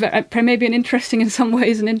 Maybe an interesting, in some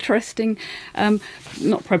ways, not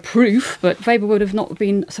proof, but Weber would have not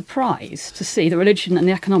been surprised to see that religion and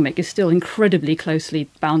the economic is still incredibly closely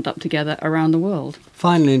bound up together around the world.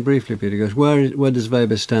 Finally and briefly, Peter Ghosh, where does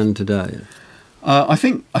Weber stand today? I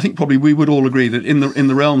think probably we would all agree that in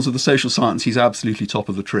the realms of the social science, he's absolutely top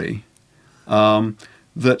of the tree.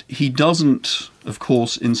 That he doesn't, of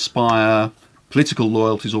course, inspire political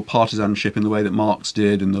loyalties or partisanship in the way that Marx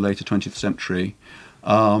did in the later 20th century.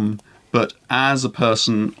 But as a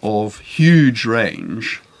person of huge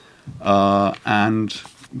range and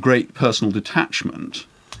great personal detachment,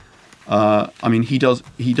 I mean, he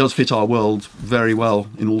does fit our world very well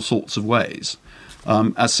in all sorts of ways.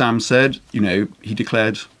 As Sam said, you know, he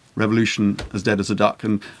declared revolution as dead as a duck,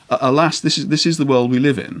 and alas, this is the world we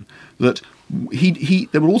live in. That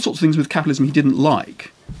there were all sorts of things with capitalism he didn't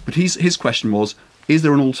like, but his question was, is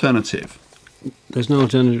there an alternative? There's no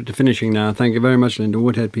alternative to finishing now. Thank you very much, Linda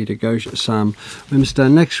Woodhead, Peter Ghosh, Sam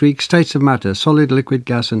Whimster. Next week, States of Matter, Solid, Liquid,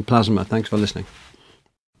 Gas and Plasma. Thanks for listening.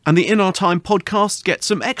 And the In Our Time podcast gets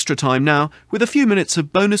some extra time now with a few minutes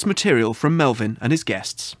of bonus material from Melvyn and his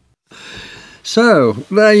guests. So,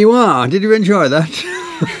 there you are. Did you enjoy that?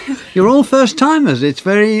 You're all first-timers. It's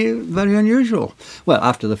very, very unusual. Well,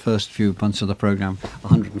 after the first few months of the programme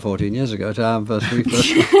 114 years ago, to have three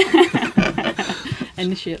first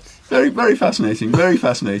Initiates. Very, very fascinating. Very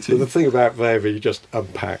fascinating. The thing about Weber, he just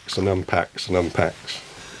unpacks and unpacks and unpacks.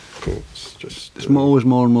 It's just... There's always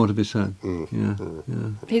more and more to be said. Yeah.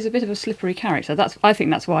 He's a bit of a slippery character. I think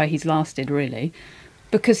that's why he's lasted, really,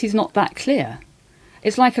 because he's not that clear.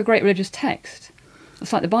 It's like a great religious text.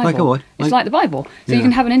 It's like the Bible. Like a what? It's like the Bible. So you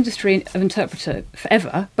can have an industry of interpreter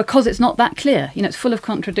forever because it's not that clear. You know, it's full of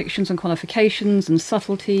contradictions and qualifications and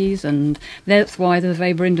subtleties, and that's why there's a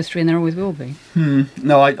Weber industry, and there always will be.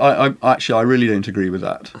 No, I actually really don't agree with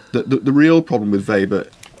that. The real problem with Weber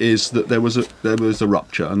is that there was a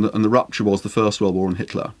rupture, and the rupture was the First World War and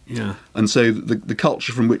Hitler. Yeah. And so the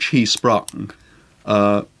culture from which he sprung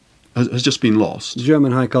has just been lost.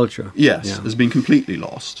 German high culture. Yes, has been completely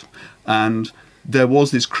lost. And there was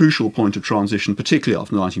this crucial point of transition, particularly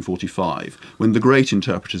after 1945, when the great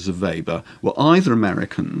interpreters of Weber were either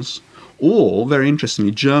Americans or, very interestingly,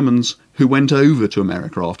 Germans who went over to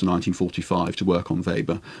America after 1945 to work on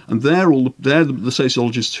Weber. And they're the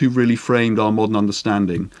sociologists who really framed our modern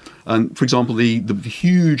understanding. And, for example, the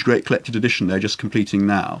huge, great collected edition they're just completing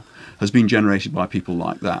now has been generated by people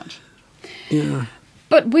like that. Yeah.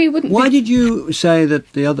 But we wouldn't... Why did you say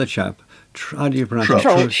that the other chap... How do you pronounce it?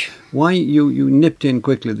 Troeltsch. Why you nipped in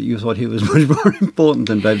quickly that you thought he was much more important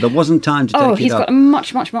than Weber? There wasn't time to take it up. Oh, he's got a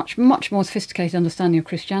much more sophisticated understanding of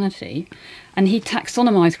Christianity, and he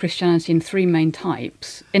taxonomised Christianity in three main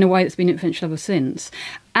types in a way that's been influential ever since.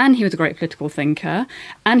 And he was a great political thinker,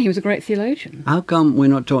 and he was a great theologian. How come we're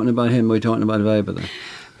not talking about him, we're talking about Weber then?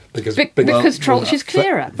 Because Troeltsch is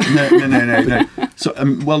clearer. No. So,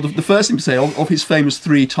 the first thing to say, of his famous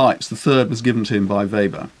three types, the third was given to him by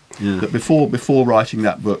Weber. Yeah. That before writing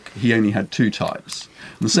that book, he only had two types.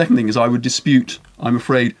 And the second thing is I would dispute, I'm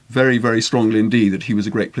afraid, very, very strongly indeed, that he was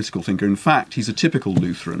a great political thinker. In fact, he's a typical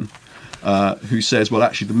Lutheran who says, well,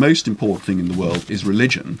 actually, the most important thing in the world is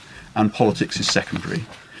religion, and politics is secondary.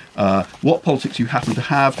 What politics you happen to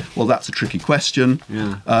have, well, that's a tricky question.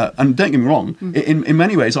 Yeah. And don't get me wrong, in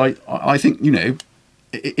many ways, I think, you know,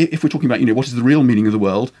 if we're talking about, you know, what is the real meaning of the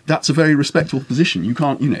world, that's a very respectable position. You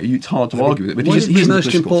can't, you know, it's hard to argue with it. But what did you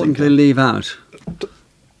most importantly leave out,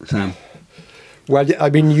 Sam? Well, I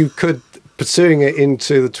mean, you could pursuing it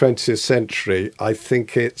into the 20th century, I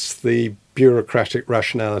think it's the bureaucratic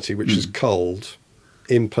rationality, which is cold,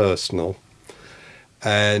 impersonal,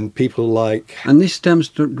 and people like... And this stems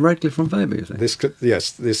directly from Weber, you think?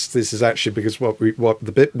 This is actually because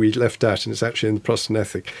the bit we left out, and it's actually in the Protestant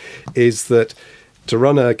Ethic, is that to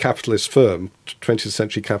run a capitalist firm, 20th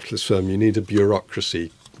century capitalist firm, you need a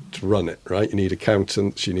bureaucracy to run it, right? You need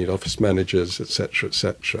accountants, you need office managers, etc.,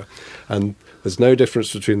 etc. And there's no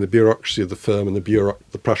difference between the bureaucracy of the firm and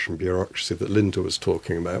the Prussian bureaucracy that Linda was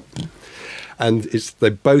talking about. And they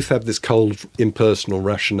both have this cold, impersonal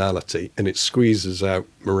rationality, and it squeezes out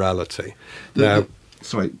morality. An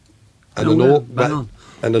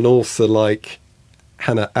author like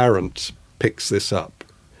Hannah Arendt picks this up.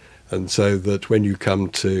 And so that when you come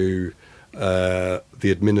to the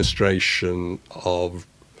administration of,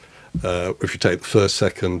 if you take the first,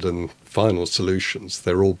 second, and final solutions,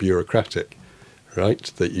 they're all bureaucratic, right?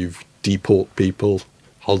 That you deport people,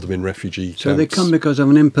 hold them in refugee camps. So they come because of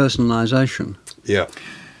an impersonalisation. Yeah.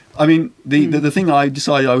 I mean, the thing I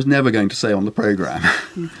decided I was never going to say on the programme,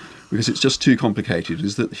 because it's just too complicated,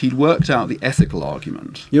 is that he'd worked out the ethical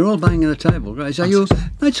argument. You're all banging the table, right? So no,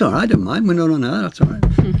 it's all right, I don't mind. No, that's all right.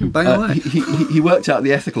 Bang away. He worked out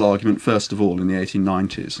the ethical argument, first of all, in the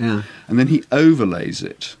 1890s. Yeah. And then he overlays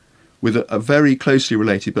it with a very closely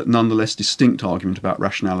related but nonetheless distinct argument about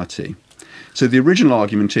rationality. So the original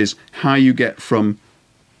argument is how you get from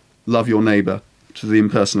love your neighbour to the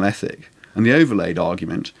impersonal ethic. And the overlaid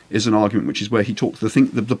argument is an argument which is where he talks,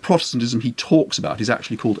 the Protestantism he talks about is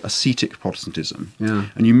actually called ascetic Protestantism. Yeah.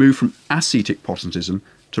 And you move from ascetic Protestantism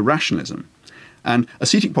to rationalism. And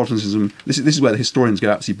ascetic Protestantism, this is where the historians go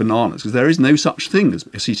absolutely bananas, because there is no such thing as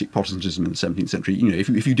ascetic Protestantism in the 17th century. You know,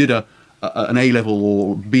 if you did an A-level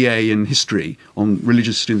or BA in history on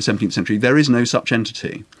religious history in the 17th century, there is no such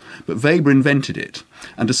entity. But Weber invented it,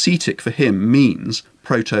 and ascetic for him means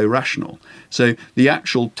proto-rational. So the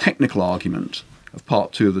actual technical argument of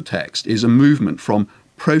part 2 of the text is a movement from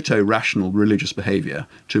proto-rational religious behaviour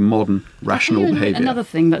to modern rational behaviour. Another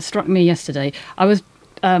thing that struck me yesterday, I was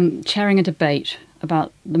chairing a debate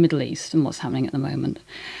about the Middle East and what's happening at the moment.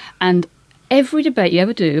 And every debate you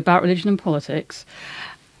ever do about religion and politics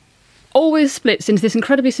always splits into this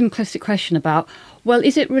incredibly simplistic question about, well,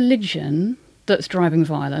 is it religion that's driving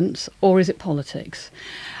violence, or is it politics?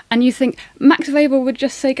 And you think Max Weber would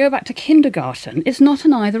just say, go back to kindergarten. It's not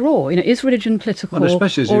an either or. You know, is religion political? Well,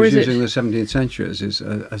 especially as he was using the 17th century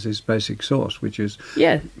as his basic source, which is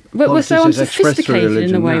we're so unsophisticated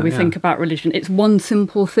in the way we think about religion. It's one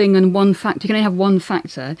simple thing and one factor. You can only have one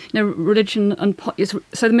factor. You know, religion and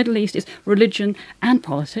so the Middle East is religion and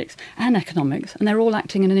politics and economics, and they're all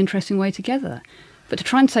acting in an interesting way together. But to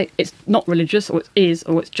try and say it's not religious, or it is,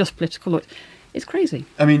 or it's just political, or it's crazy.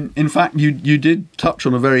 I mean, in fact, you did touch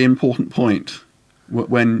on a very important point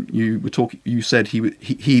when you were talking. You said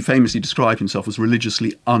he famously described himself as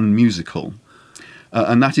religiously unmusical,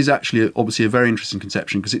 and that is actually obviously a very interesting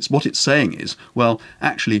conception, because what it's saying is, well,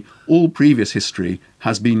 actually, all previous history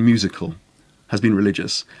has been musical, has been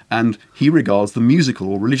religious, and he regards the musical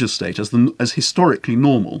or religious state as historically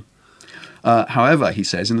normal. However, he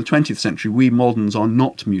says, in the 20th century, we moderns are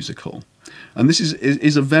not musical. And this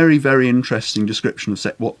is a very, very interesting description of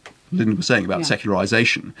what Linda was saying about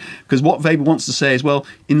secularisation. Because what Weber wants to say is, well,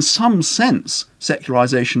 in some sense,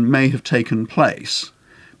 secularisation may have taken place.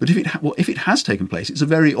 But if it has taken place, it's a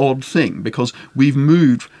very odd thing, because we've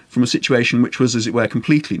moved from a situation which was, as it were,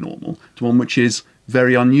 completely normal to one which is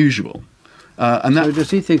very unusual. So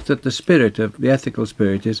does he think that the spirit of the ethical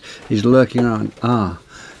spirit is lurking around?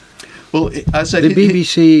 Well, as I said, the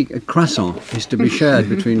BBC croissant is to be shared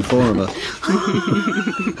between 4 of us.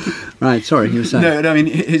 Right, sorry, you were saying. No, I mean,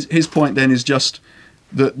 his point then is just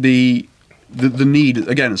that the need,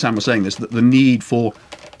 again, Sam was saying this, that the need for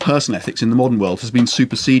personal ethics in the modern world has been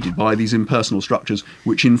superseded by these impersonal structures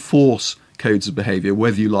which enforce codes of behaviour,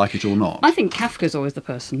 whether you like it or not. I think Kafka's always the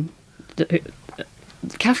person.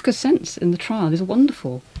 Kafka's sense in the trial is a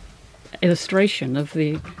wonderful illustration of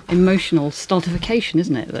the emotional stultification,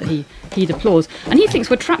 isn't it, that he deplores, and he thinks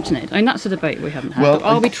we're trapped in it. I mean, that's a debate we haven't had.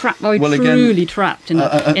 Are we trapped? Are we truly trapped in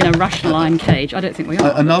a rational iron cage? I don't think we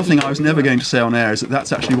are. Another thing I was never going to say on air is that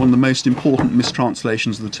that's actually one of the most important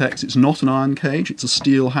mistranslations of the text. It's not an iron cage; it's a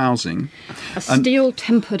steel housing,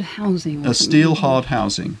 steel-tempered housing, a steel hard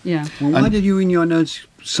housing. Yeah. Well, why did you in your notes?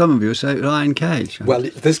 Some of you say iron cage. Well,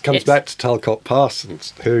 this comes back to Talcott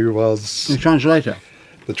Parsons, who was the translator.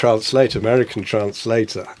 The translator, American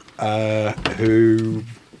translator, who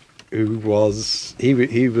was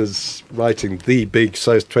writing the big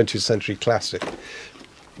 20th century classic,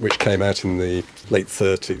 which came out in the late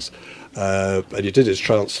 30s, And he did his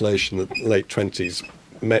translation in the late 20s,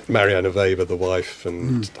 met Mariana Weber, the wife,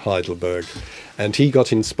 and Heidelberg, and he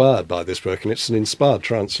got inspired by this work, and it's an inspired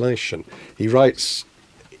translation. He writes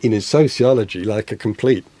in his Sociology like a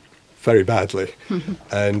complete, very badly,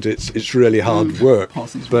 and it's really hard work.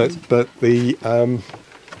 But the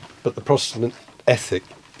Protestant Ethic,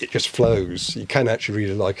 it just flows. You can actually read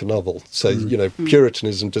it like a novel. So, you know,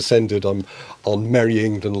 Puritanism descended on merry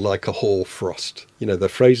England like a hoar frost. You know, the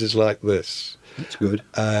phrases like this. That's good.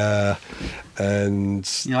 And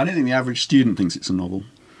I don't think the average student thinks it's a novel.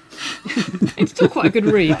 It's still quite a good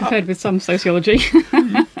read compared with some sociology.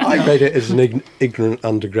 I read it as an ignorant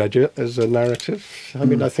undergraduate, as a narrative. I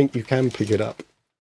mean, I think you can pick it up.